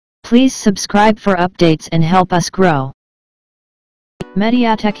Please subscribe for updates and help us grow.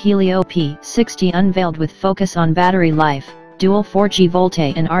 MediaTek Helio P60 unveiled with focus on battery life, dual 4G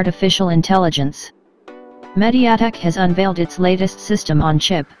VoLTE and artificial intelligence. MediaTek has unveiled its latest system on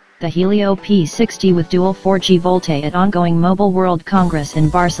chip, the Helio P60 with dual 4G VoLTE at ongoing Mobile World Congress in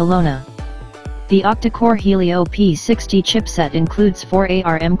Barcelona. The octa-core Helio P60 chipset includes 4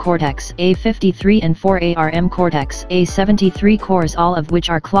 ARM Cortex A53 and 4 ARM Cortex A73 cores, all of which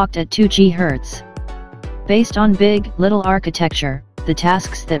are clocked at 2 GHz. Based on big.LITTLE architecture, the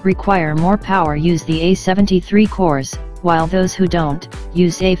tasks that require more power use the A73 cores, while those who don't,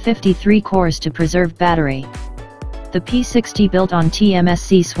 use A53 cores to preserve battery. The P60 built on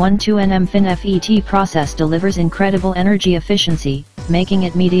TMSC's 12nm FinFET process delivers incredible energy efficiency, making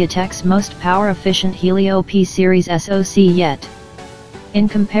it MediaTek's most power-efficient Helio P series SoC yet. In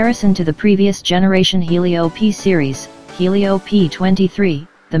comparison to the previous generation Helio P series, Helio P23,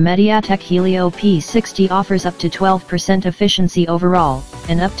 the MediaTek Helio P60 offers up to 12% efficiency overall,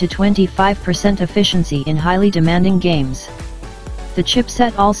 and up to 25% efficiency in highly demanding games. The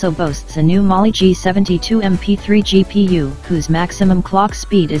chipset also boasts a new Mali-G72 MP3 GPU, whose maximum clock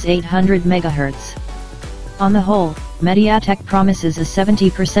speed is 800 MHz. On the whole, MediaTek promises a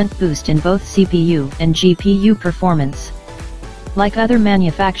 70% boost in both CPU and GPU performance. Like other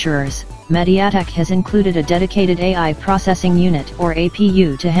manufacturers, MediaTek has included a dedicated AI processing unit or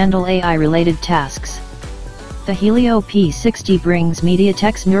APU to handle AI-related tasks. The Helio P60 brings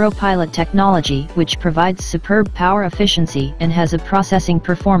MediaTek's NeuroPilot technology, which provides superb power efficiency and has a processing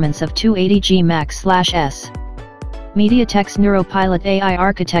performance of 280G Max/s. MediaTek's NeuroPilot AI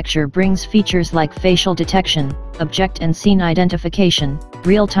architecture brings features like facial detection, object and scene identification,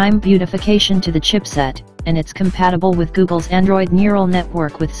 real-time beautification to the chipset, and it's compatible with Google's Android neural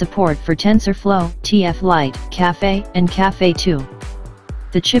network with support for TensorFlow, TF-Lite, Caffe, and Caffe 2.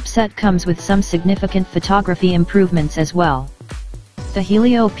 The chipset comes with some significant photography improvements as well. The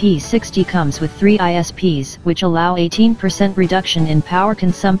Helio P60 comes with 3 ISPs, which allow 18% reduction in power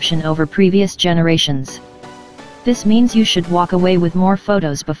consumption over previous generations. This means you should walk away with more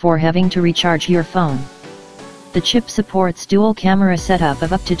photos before having to recharge your phone. The chip supports dual camera setup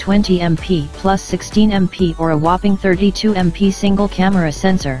of up to 20 MP plus 16 MP or a whopping 32 MP single camera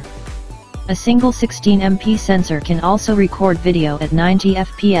sensor. A single 16 MP sensor can also record video at 90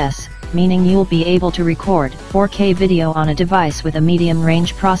 fps, meaning you'll be able to record 4K video on a device with a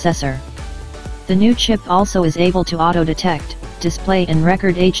medium-range processor. The new chip also is able to auto-detect, display and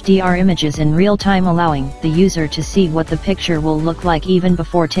record HDR images in real time, allowing the user to see what the picture will look like even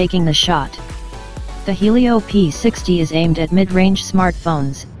before taking the shot. The Helio P60 is aimed at mid-range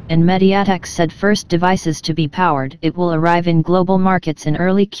smartphones, and MediaTek said first devices to be powered it will arrive in global markets in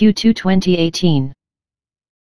early Q2 2018.